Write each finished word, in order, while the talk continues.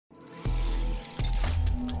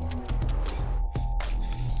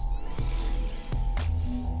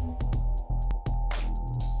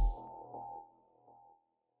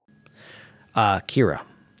Kira,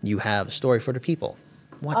 you have a story for the people.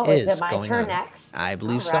 What is is it my going turn on? next? I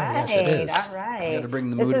believe so. All Yes, it is. All right. You got to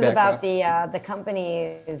bring the This mood is back about up. the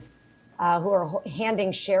companies who are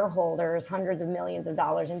handing shareholders hundreds of millions of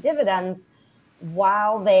dollars in dividends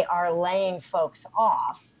while they are laying folks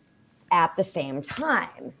off at the same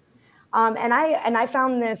time. And I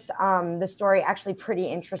found this story actually pretty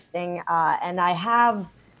interesting, and I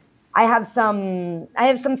have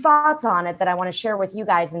some thoughts on it that I want to share with you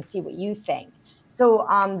guys and see what you think. So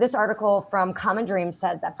this article from Common Dreams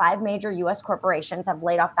says that 5 major U.S. corporations have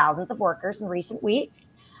laid off thousands of workers in recent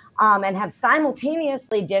weeks, and have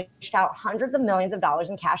simultaneously dished out hundreds of millions of dollars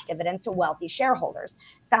in cash dividends to wealthy shareholders.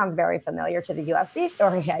 Sounds very familiar to the UFC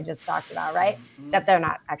story I just talked about, right? Mm-hmm. Except they're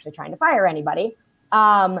not actually trying to fire anybody.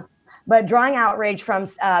 But drawing outrage from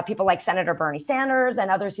people like Senator Bernie Sanders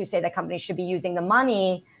and others who say that companies should be using the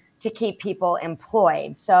money to keep people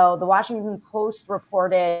employed. So the Washington Post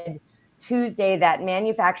reported Tuesday that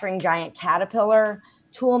manufacturing giant Caterpillar,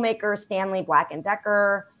 toolmaker Stanley Black &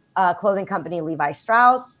 Decker, clothing company Levi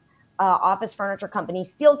Strauss, office furniture company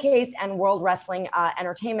Steelcase, and World Wrestling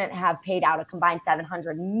Entertainment have paid out a combined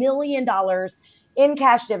 $700 million in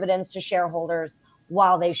cash dividends to shareholders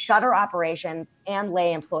while they shutter operations and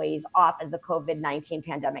lay employees off as the COVID-19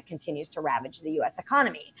 pandemic continues to ravage the U.S.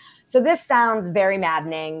 economy. So this sounds very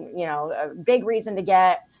maddening, a big reason to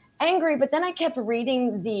get angry. But then I kept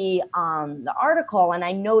reading the article and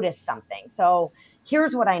I noticed something. So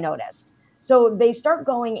here's what I noticed. So they start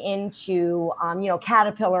going into,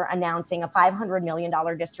 Caterpillar announcing a $500 million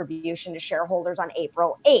distribution to shareholders on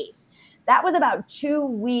April 8th. That was about 2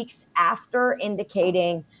 weeks after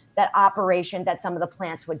indicating that operations at some of the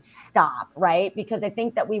plants would stop, right? Because I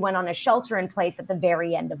think that we went on a shelter in place at the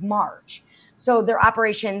very end of March. So their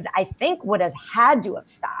operations, I think, would have had to have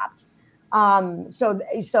stopped. And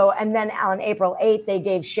then on April 8th, they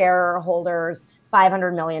gave shareholders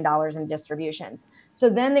 $500 million in distributions. So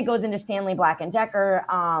then it goes into Stanley Black & Decker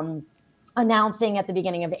announcing at the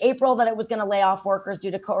beginning of April that it was going to lay off workers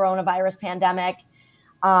due to coronavirus pandemic.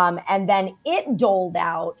 And then it doled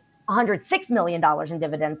out $106 million in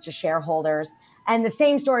dividends to shareholders. And the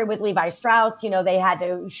same story with Levi Strauss. They had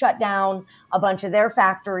to shut down a bunch of their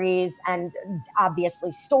factories and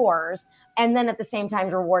obviously stores. And then at the same time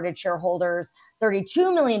rewarded shareholders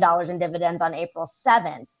 $32 million in dividends on April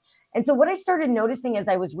 7th. And so what I started noticing as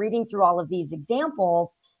I was reading through all of these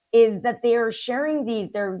examples is that they're sharing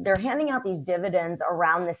they're handing out these dividends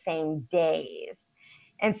around the same days.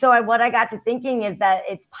 And so what I got to thinking is that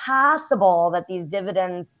it's possible that these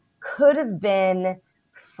dividends could have been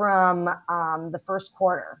from the first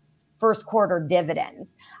quarter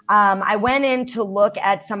dividends. I went in to look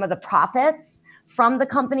at some of the profits from the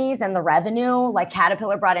companies and the revenue. Like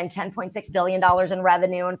Caterpillar brought in $10.6 billion in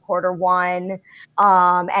revenue in quarter one.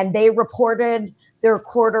 And they reported their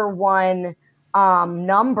quarter one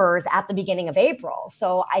numbers at the beginning of April.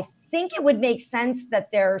 So I think it would make sense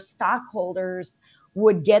that their stockholders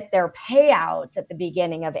would get their payouts at the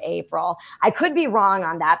beginning of April. I could be wrong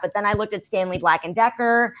on that, but then I looked at Stanley Black &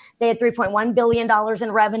 Decker. They had $3.1 billion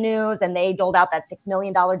in revenues, and they doled out that $6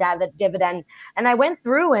 million dividend. And I went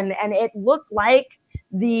through, and it looked like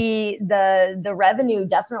the revenue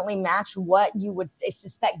definitely matched what you would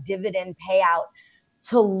suspect dividend payout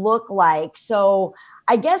to look like. So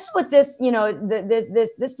I guess with this,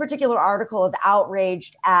 this particular article is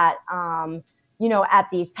outraged at at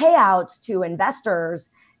these payouts to investors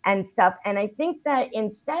and stuff. And I think that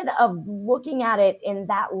instead of looking at it in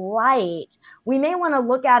that light, we may want to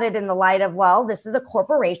look at it in the light of, well, this is a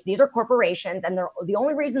corporation. These are corporations, and the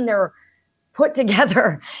only reason they're put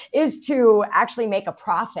together is to actually make a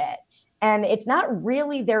profit. And it's not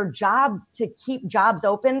really their job to keep jobs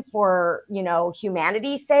open for,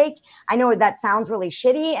 humanity's sake. I know that sounds really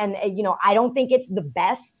shitty. And, I don't think it's the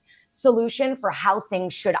best solution for how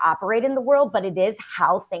things should operate in the world, but it is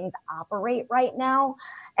how things operate right now.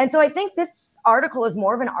 And so I think this article is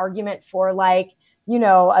more of an argument for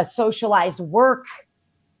a socialized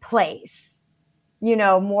workplace,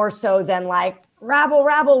 more so than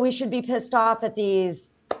rabble, we should be pissed off at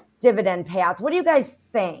these dividend payouts. What do you guys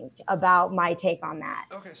think about my take on that?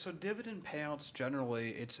 Okay, so dividend payouts,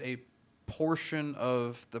 generally, it's a portion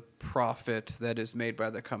of the profit that is made by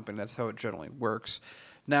the company. That's how it generally works.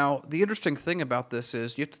 Now, the interesting thing about this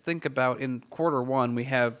is you have to think about in quarter one, we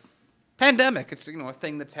have pandemic. It's a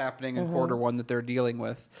thing that's happening in quarter one that they're dealing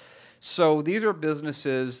with. So these are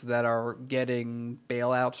businesses that are getting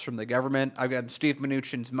bailouts from the government. I've got Steve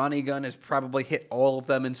Mnuchin's money gun has probably hit all of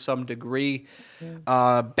them in some degree.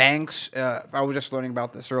 Banks, I was just learning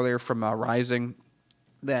about this earlier from Rising.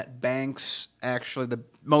 that banks actually,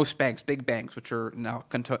 most banks, big banks, which are now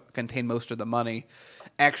contain most of the money,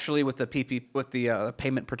 actually with the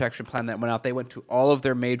payment protection plan that went out, they went to all of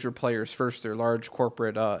their major players first, their large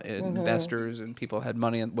corporate investors and people who had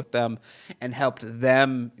money with them, and helped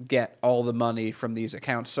them get all the money from these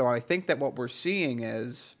accounts. So I think that what we're seeing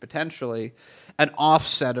is potentially an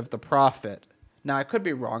offset of the profit. Now, I could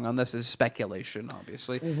be wrong on this. Is speculation,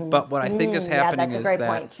 obviously. But what I think is happening is that's a great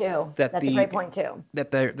point too.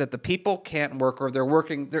 That the people can't work, or they're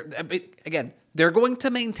working. They're going to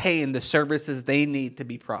maintain the services they need to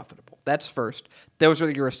be profitable. That's first. Those are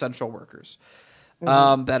your essential workers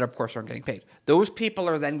that, of course, aren't getting paid. Those people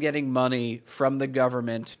are then getting money from the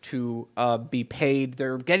government to be paid.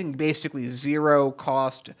 They're getting basically zero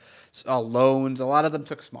cost loans. A lot of them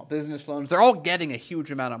took small business loans. They're all getting a huge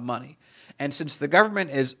amount of money. And since the government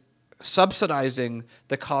is subsidizing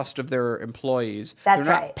the cost of their employees, they're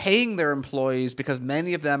not paying their employees because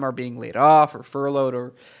many of them are being laid off or furloughed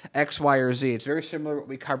or X, Y, or Z. It's very similar to what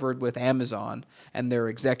we covered with Amazon and their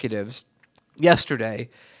executives yesterday.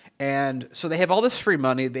 And so they have all this free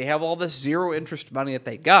money. They have all this zero interest money that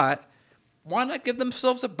they got. Why not give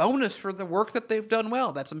themselves a bonus for the work that they've done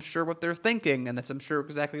well? That's, I'm sure, what they're thinking, and that's, I'm sure,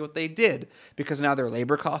 exactly what they did, because now their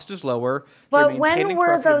labor cost is lower. But when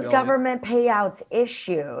were those government payouts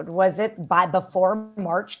issued? Was it before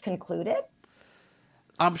March concluded?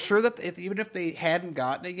 I'm sure that even if they hadn't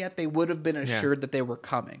gotten it yet, they would have been assured that they were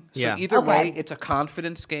coming. So either way, it's a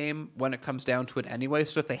confidence game when it comes down to it anyway.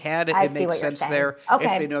 So if they had it, it makes sense there.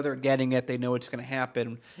 If they know they're getting it, they know it's going to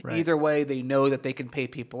happen. Right. Either way, they know that they can pay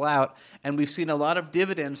people out. And we've seen a lot of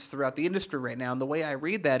dividends throughout the industry right now. And the way I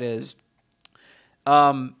read that is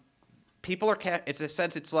people are it's a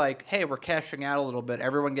sense, it's like, hey, we're cashing out a little bit.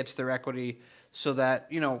 Everyone gets their equity so that,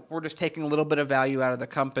 we're just taking a little bit of value out of the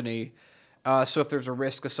company. So if there's a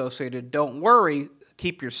risk associated, don't worry.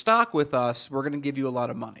 Keep your stock with us. We're going to give you a lot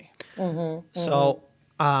of money. So,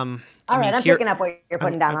 all right, I'm picking up what you're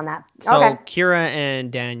putting down on that. So Kira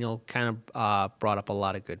and Daniel kind of brought up a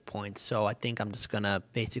lot of good points. So I think I'm just going to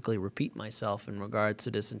basically repeat myself in regards to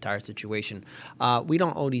this entire situation. We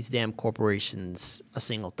don't owe these damn corporations a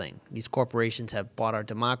single thing. These corporations have bought our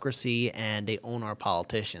democracy, and they own our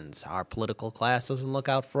politicians. Our political class doesn't look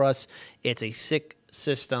out for us. It's a sick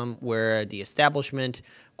system where the establishment,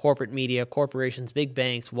 corporate media, corporations, big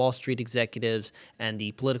banks, Wall Street executives, and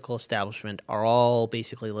the political establishment are all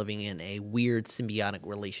basically living in a weird symbiotic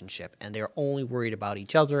relationship, and they're only worried about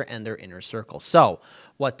each other and their inner circle. So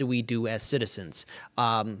what do we do as citizens?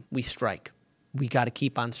 We strike. We got to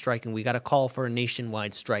keep on striking. We got to call for a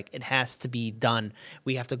nationwide strike. It has to be done.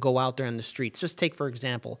 We have to go out there in the streets. Just take, for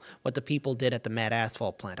example, what the people did at the Mad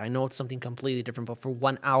Asphalt plant. I know it's something completely different, but for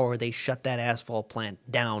 1 hour, they shut that asphalt plant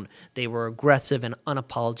down. They were aggressive and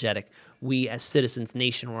unapologetic. We as citizens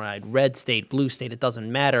nationwide, red state, blue state, it doesn't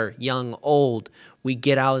matter, young, old, we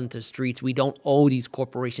get out into the streets. We don't owe these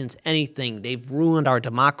corporations anything. They've ruined our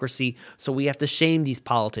democracy, so we have to shame these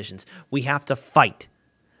politicians. We have to fight.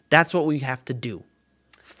 That's what we have to do.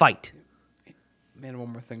 Fight. Man, one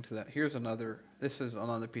more thing to that. This is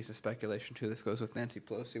another piece of speculation, too. This goes with Nancy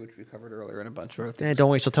Pelosi, which we covered earlier, and a bunch of other things. Don't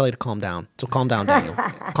worry, she'll tell you to calm down. So calm down, Daniel.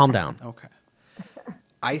 Calm down. Okay.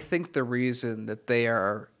 I think the reason that they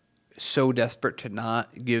are so desperate to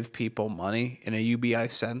not give people money in a UBI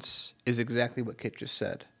sense is exactly what Kit just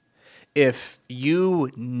said. If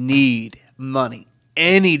you need money,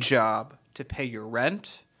 any job, to pay your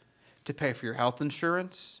rent, to pay for your health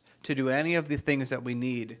insurance, to do any of the things that we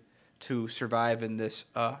need to survive in this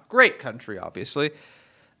great country, obviously,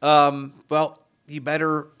 well, you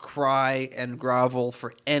better cry and grovel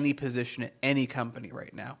for any position at any company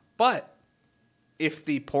right now. But if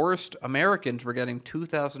the poorest Americans were getting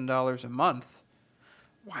 $2,000 a month,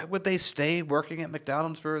 why would they stay working at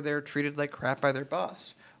McDonald's where they're treated like crap by their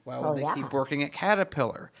boss? Why would they keep working at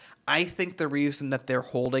Caterpillar? I think the reason that they're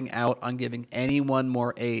holding out on giving anyone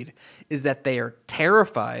more aid is that they are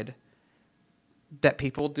terrified that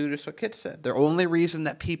people will do just what Kit said. The only reason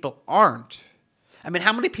that people aren't. I mean,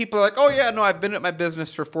 how many people are like, oh, yeah, no, I've been at my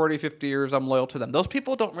business for 40, 50 years. I'm loyal to them. Those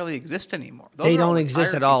people don't really exist anymore. They don't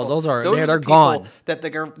exist at all. They're gone. That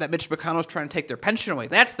Mitch McConnell's trying to take their pension away.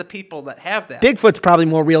 That's the people that have that. Bigfoot's probably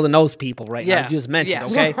more real than those people right now. You just mentioned,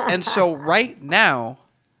 okay? And so right now,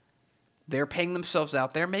 they're paying themselves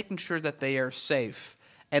out. They're making sure that they are safe.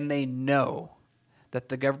 And they know that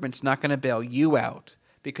the government's not going to bail you out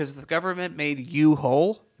because the government made you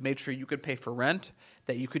whole, made sure you could pay for rent,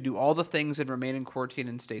 that you could do all the things and remain in quarantine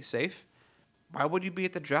and stay safe. Why would you be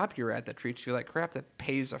at the job you're at that treats you like crap, that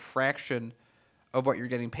pays a fraction of what you're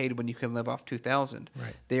getting paid when you can live off $2,000?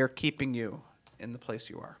 Right. They are keeping you in the place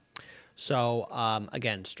you are. So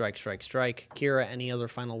again, strike, strike, strike. Kira, any other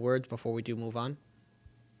final words before we do move on?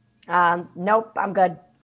 Nope, I'm good.